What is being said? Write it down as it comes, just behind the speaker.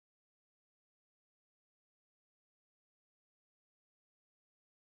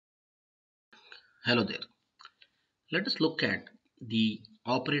Hello there. Let us look at the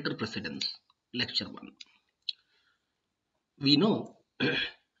operator precedence, lecture 1. We know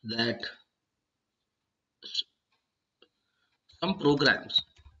that some programs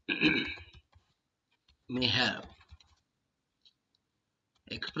may have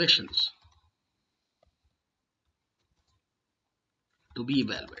expressions to be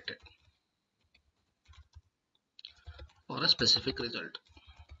evaluated for a specific result.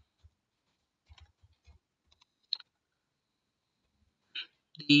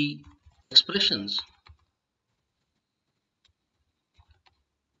 The expressions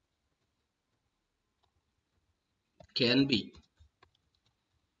can be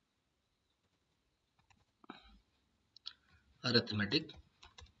arithmetic,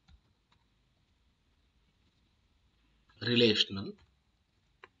 relational,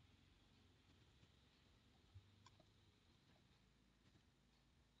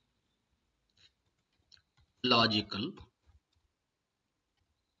 logical,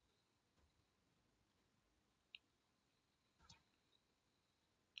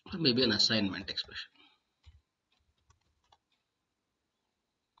 or maybe an assignment expression.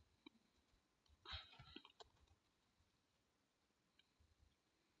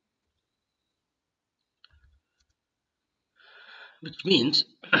 Which means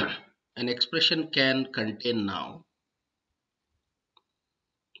an expression can contain now,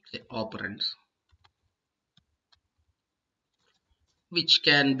 say, operands, which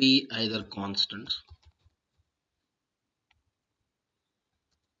can be either constants,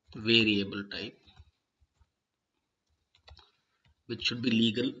 variable type, which should be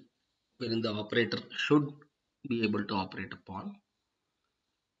legal, wherein the operator should be able to operate upon.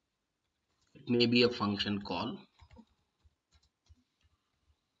 It may be a function call,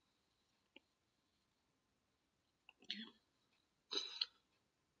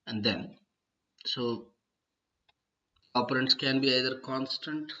 and then so operands can be either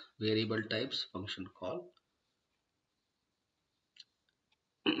constant, variable types, function call.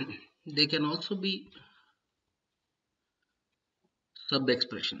 They can also be sub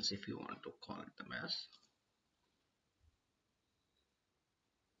expressions, if you want to call them as.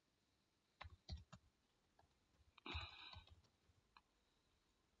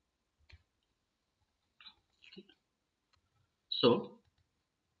 So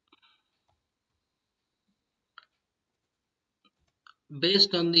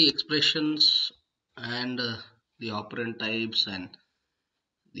based on the expressions and the operand types and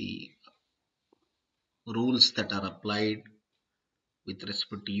the rules that are applied with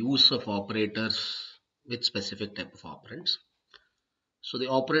respect to use of operators with specific type of operands. So the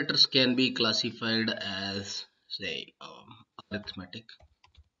operators can be classified as, say, arithmetic,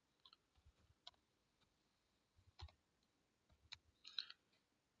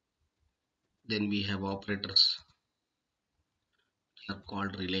 then we have operators which are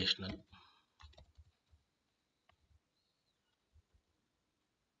called relational,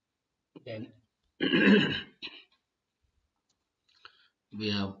 then we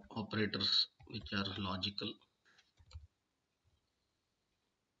have operators which are logical,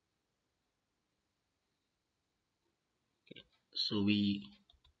 so we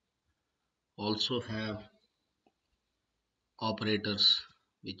also have operators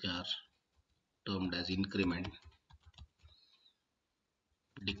which are termed as increment,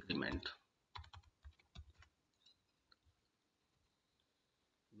 decrement.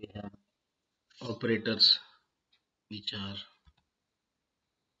 We have operators which are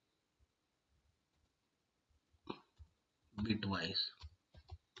bitwise.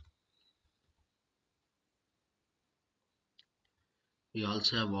 We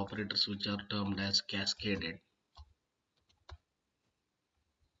also have operators which are termed as cascaded.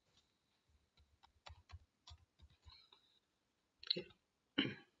 Okay.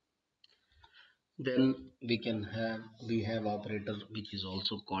 Then we have operator which is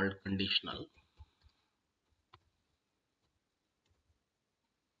also called conditional.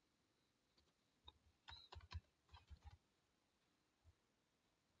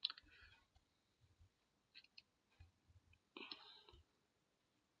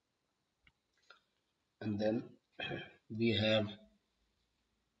 And then we have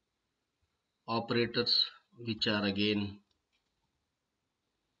operators which are again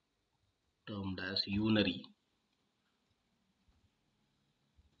termed as unary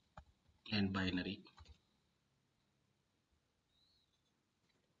and binary.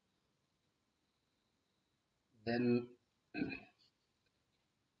 Then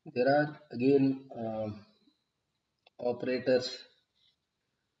there are again operators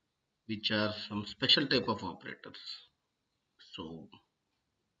which are some special type of operators. So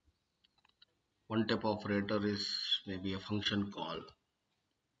One type of operator is maybe a function called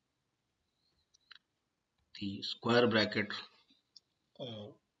the square bracket uh,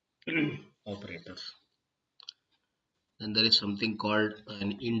 operators. Then there is something called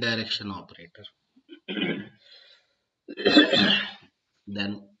an indirection operator.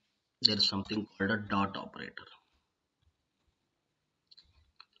 Then there is something called a dot operator.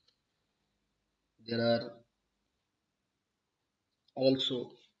 There are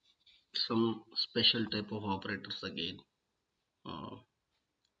also some special type of operators again, uh,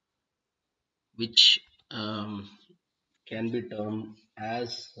 which can be termed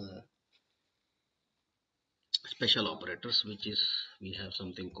as special operators, which is we have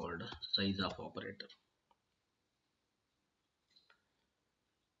something called a size of operator.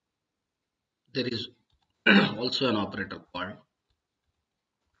 There is also an operator called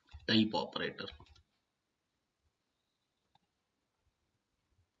type operator.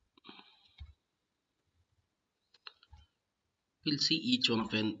 We'll see each one of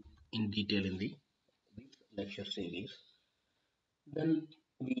them in detail in the lecture series. Then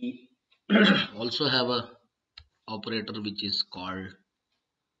we also have a operator which is called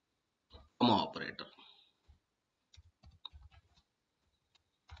comma operator.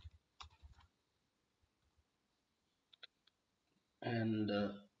 And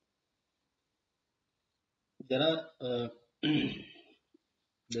there are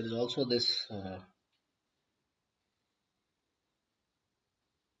there is also this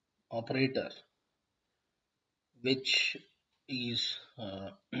operator which is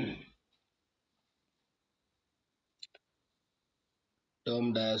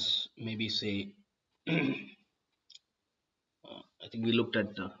termed as maybe say I think we looked at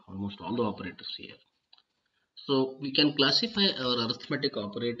almost all the operators here. So we can classify our arithmetic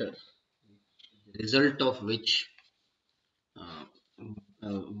operator, the result of which uh,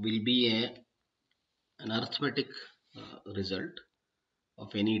 will be an arithmetic result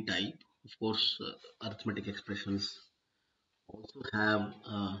of any type. Of course, arithmetic expressions also have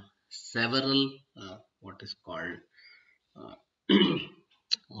several what is called uh,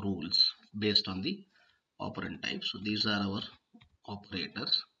 rules based on the operand type. So these are our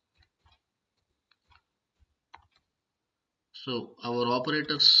operators. So our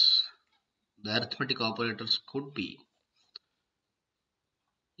operators, the arithmetic operators could be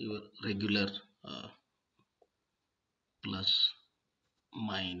your regular plus,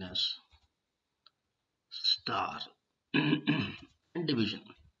 minus, star, and division.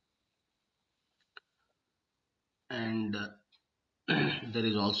 And there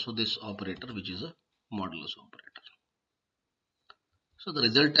is also this operator which is a modulus operator. So the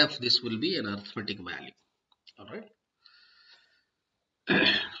result of this will be an arithmetic value. All right.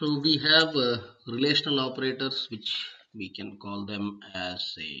 So we have relational operators which we can call them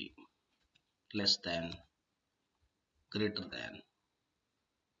as a less than, greater than,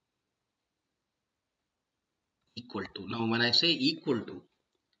 equal to. Now when I say equal to,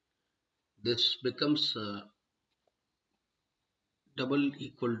 this becomes double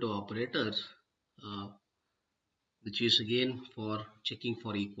equal to operators, uh, which is again for checking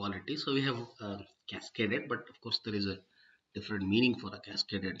for equality. So we have cascaded, but of course there is a different meaning for a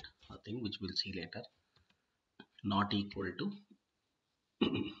cascaded thing, which we'll see later. Not equal to.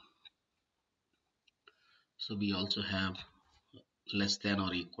 So we also have less than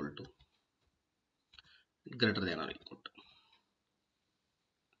or equal to, greater than or equal to.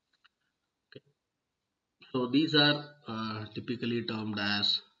 Okay. So these are typically termed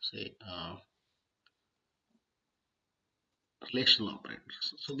as say relational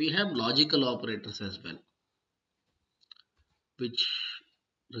operators. So we have logical operators as well, which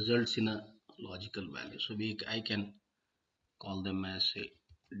results in a logical value. So I can call them as a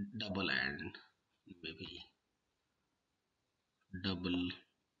double and, maybe double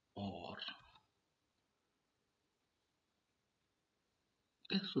or.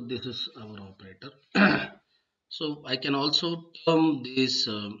 Okay, so this is our operator. So I can also term these.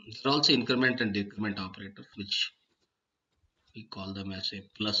 There are also increment and decrement operators, which we call them as a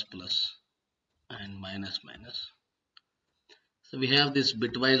plus plus and minus minus. So we have these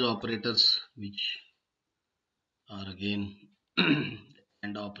bitwise operators, which are again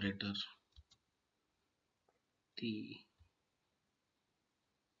and operator, the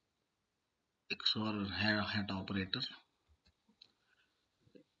XOR hat operator.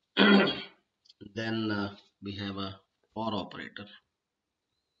 Then we have a OR operator.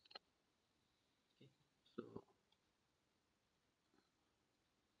 So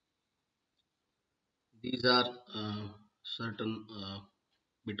these are certain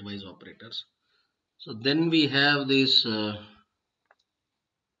bitwise operators. So then we have this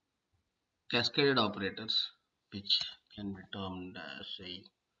cascaded operators, which can be termed as a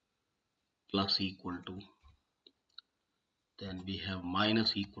plus equal to, then we have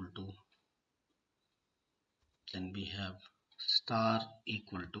minus equal to, then we have star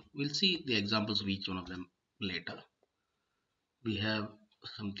equal to. We'll see the examples of each one of them later. We have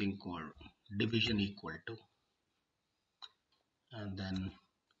something called division equal to, and then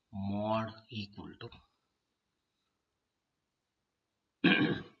mod equal to.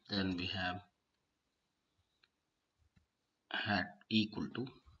 Then we have hat equal to,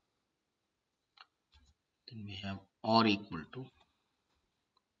 then we have or equal to,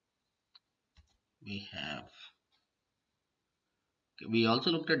 we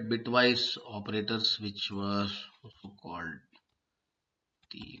also looked at bitwise operators, which was also called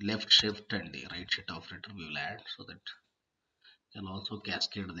the left shift and the right shift operator. We will add so that you can also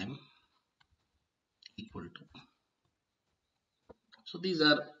cascade them equal to. So these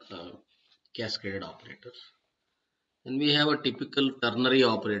are cascaded operators. Then we have a typical ternary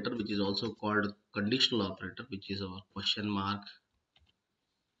operator, which is also called conditional operator, which is our question mark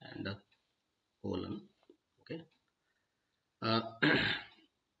and a colon. Okay. Uh,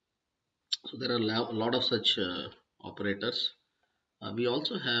 so there are a lot of such operators. We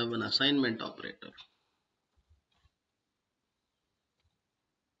also have an assignment operator.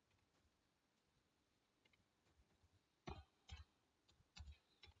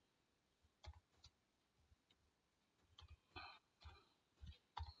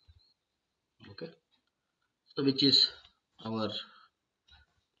 Okay. So which is our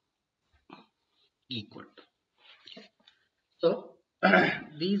equal. So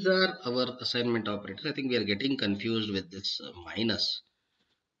these are our assignment operators. I think we are getting confused with this minus.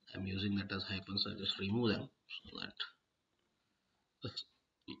 I'm using that as hyphens. I just remove them so that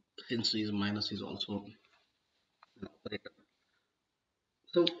since these minus is also an operator.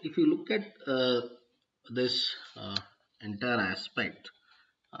 So if you look at this entire aspect,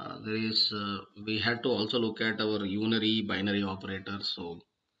 there is we had to also look at our unary binary operators. So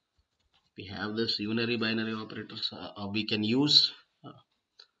we have this unary binary operators. We can use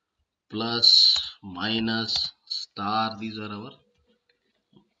plus, minus, star. These are our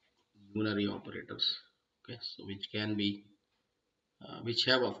unary operators. Okay, so which can be which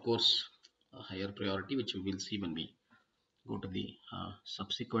have of course a higher priority, which we will see when we go to the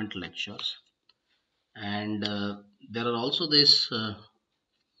subsequent lectures. And there are also these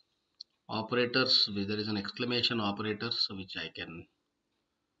operators. There is an exclamation operator, so which I can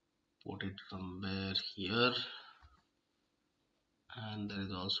put it somewhere here, and there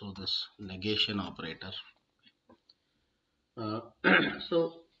is also this negation operator.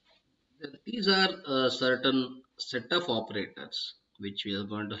 So these are a certain set of operators which we are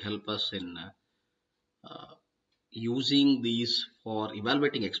going to help us in using these for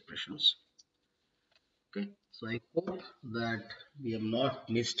evaluating expressions. Okay, so I hope that we have not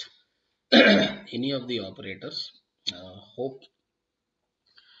missed any of the operators. Hope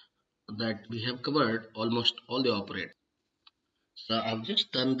that we have covered almost all the operators. So I've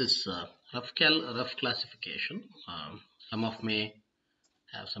just done this rough classification. Some of may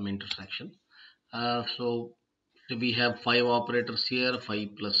have some intersection. So we have 5 operators here.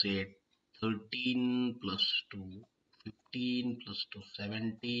 5 plus 8, 13 plus 2, 15 plus 2,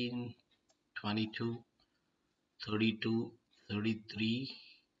 17, 22, 32, 33,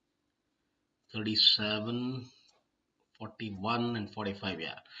 37, 41 and 45.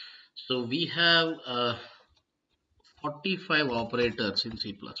 Yeah, so we have 45 operators in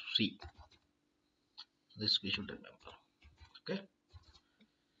C plus C. This we should remember. Okay,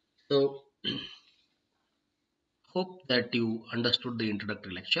 so hope that you understood the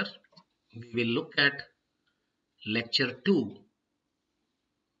introductory lecture. We will look at lecture 2,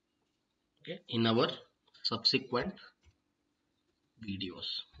 okay, in our subsequent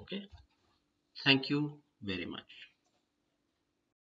videos. Okay, thank you very much.